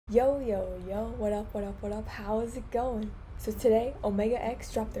Yo, what up, how is it going? So today,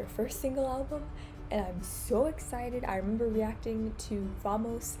 omega엑스 dropped their first single album, and I'm so excited. I remember reacting to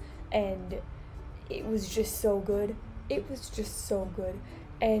Vamos, and it was just so good.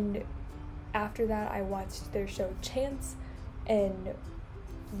 And after that, I watched their show Chance, and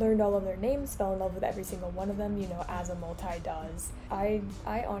learned all of their names, fell in love with every single one of them, you know, as a multi does. I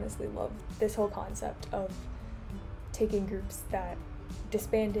honestly love this whole concept of taking groups that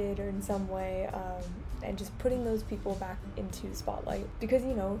disbanded or in some way and just putting those people back into the spotlight, because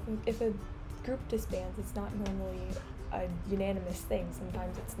you know, if a group disbands, it's not normally a unanimous thing.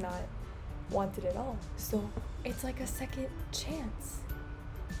 Sometimes it's not wanted at all, so it's like a second chance.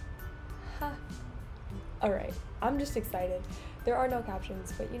 Ha. Alright, I'm just excited. There are no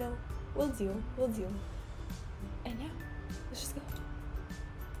captions, but you know, we'll do. And yeah, let's just go.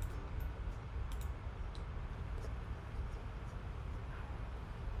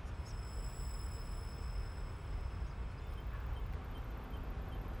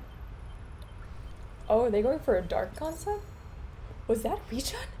 Oh, are they going for a dark concept? Was that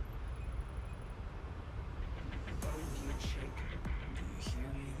Weechun?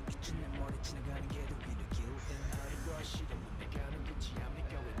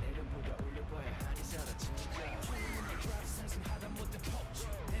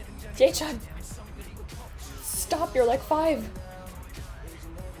 Jaechun! Stop, you're like 5!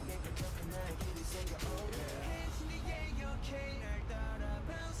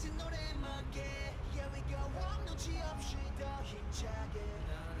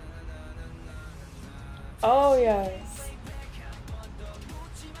 Oh yes.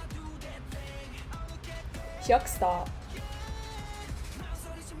 Hyuk stop.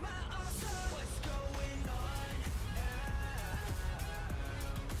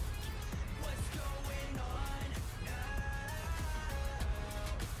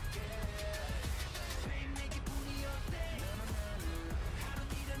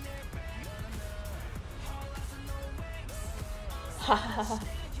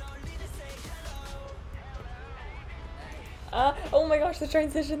 Oh my gosh, the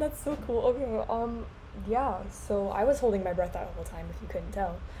transition, that's so cool. Okay, yeah, so I was holding my breath that whole time, if you couldn't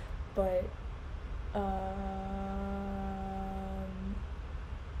tell, but,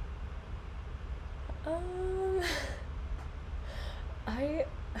 I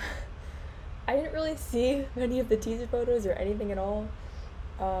didn't really see many of the teaser photos or anything at all.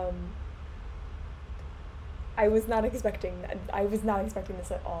 I was not expecting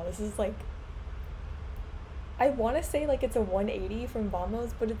this at all. This is like, I want to say like it's a 180 from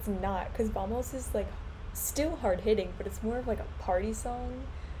Vamos, but it's not, because Vamos is like still hard hitting, but it's more of like a party song,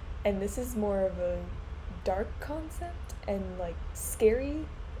 and this is more of a dark concept and like scary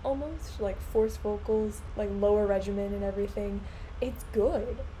almost, like forced vocals, like lower regimen and everything. It's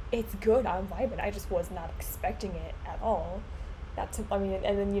good. I'm vibing. I just was not expecting it at all. And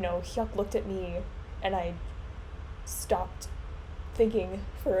then, you know, Hyuk looked at me and I stopped thinking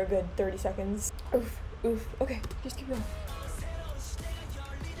for a good 30 seconds. Oof. Okay, just keep going.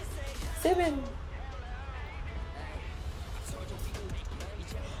 Simin!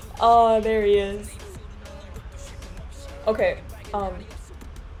 Oh, there he is. Okay,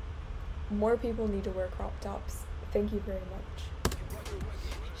 more people need to wear crop tops. Thank you very much.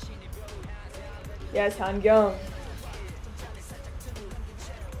 Yes, Hangyung.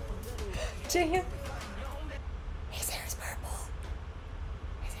 Jaehyun. His hair is purple.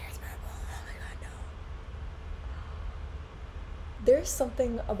 Oh my god, no. There's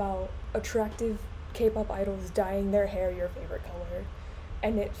something about attractive K-pop idols dyeing their hair your favorite color,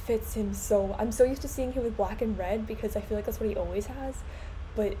 and it fits him so. I'm so used to seeing him with black and red because I feel like that's what he always has,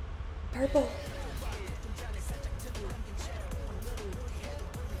 but purple.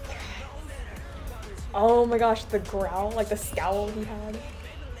 Oh my gosh, the growl, like the scowl he had.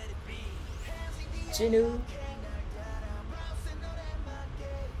 Jinu.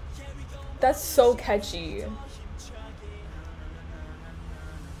 That's so catchy.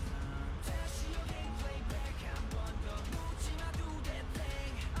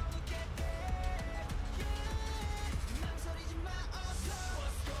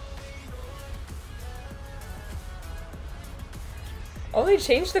 Oh, they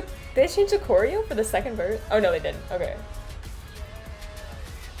changed the choreo for the second verse? Oh no, they didn't. Okay.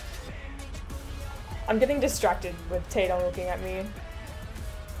 I'm getting distracted with Tatum looking at me.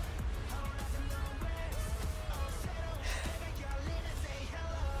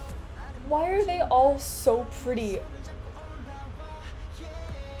 Why are they all so pretty?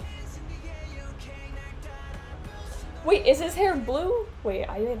 Wait, is his hair blue? Wait,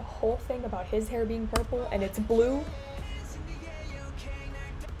 I made a whole thing about his hair being purple and it's blue.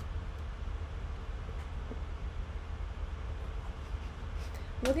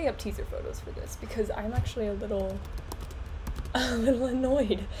 I'm looking up teaser photos for this because I'm actually a little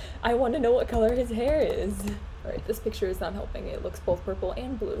annoyed. I want to know what color his hair is. Alright, this picture is not helping. It looks both purple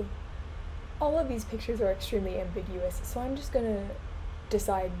and blue. All of these pictures are extremely ambiguous, so I'm just gonna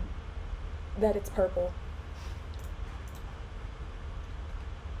decide that it's purple.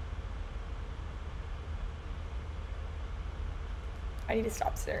 I need to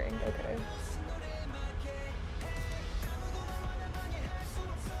stop staring, okay.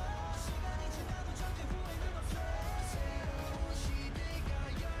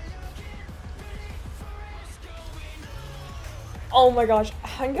 Oh my gosh,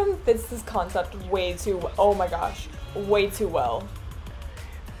 Hangam fits this concept way too, oh my gosh, way too well.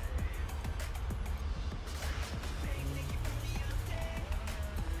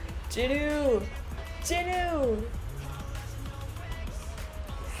 Jinu! Jinu!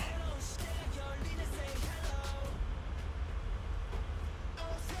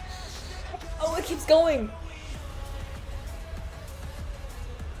 Oh, it keeps going!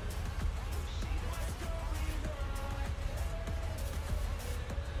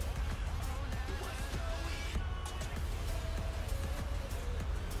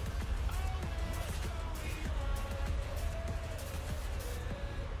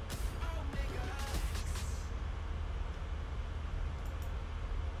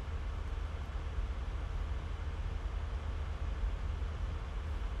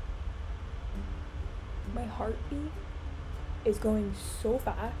 My heartbeat is going so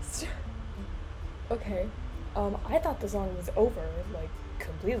fast. Okay, I thought the song was over, like,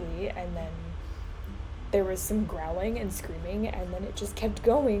 completely, and then there was some growling and screaming, and then it just kept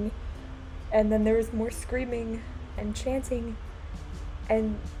going, and then there was more screaming and chanting,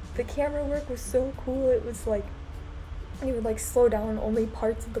 and the camera work was so cool. It was like, it would like slow down only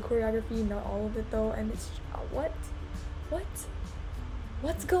parts of the choreography, not all of it though, and it's,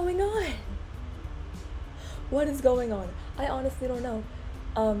 what's going on? What is going on? I honestly don't know.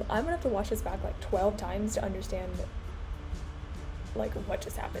 I'm gonna have to watch this back like 12 times to understand like what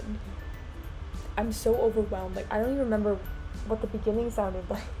just happened. I'm so overwhelmed. Like I don't even remember what the beginning sounded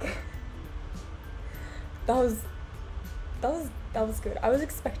like. that was good. I was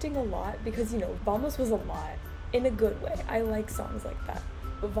expecting a lot because, you know, Vamos was a lot in a good way. I like songs like that,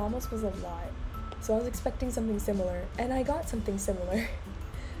 but Vamos was a lot. So I was expecting something similar, and I got something similar.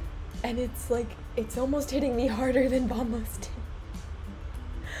 And it's like, it's almost hitting me harder than Vamos did.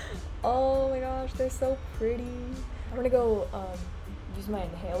 Oh my gosh, they're so pretty. I'm gonna go use my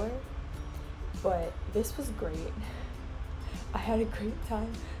inhaler, but this was great. I had a great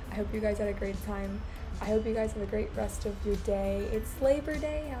time. I hope you guys had a great time. I hope you guys have a great rest of your day. It's Labor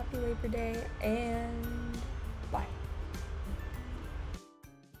Day, happy Labor Day, and bye.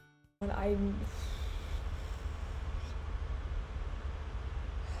 And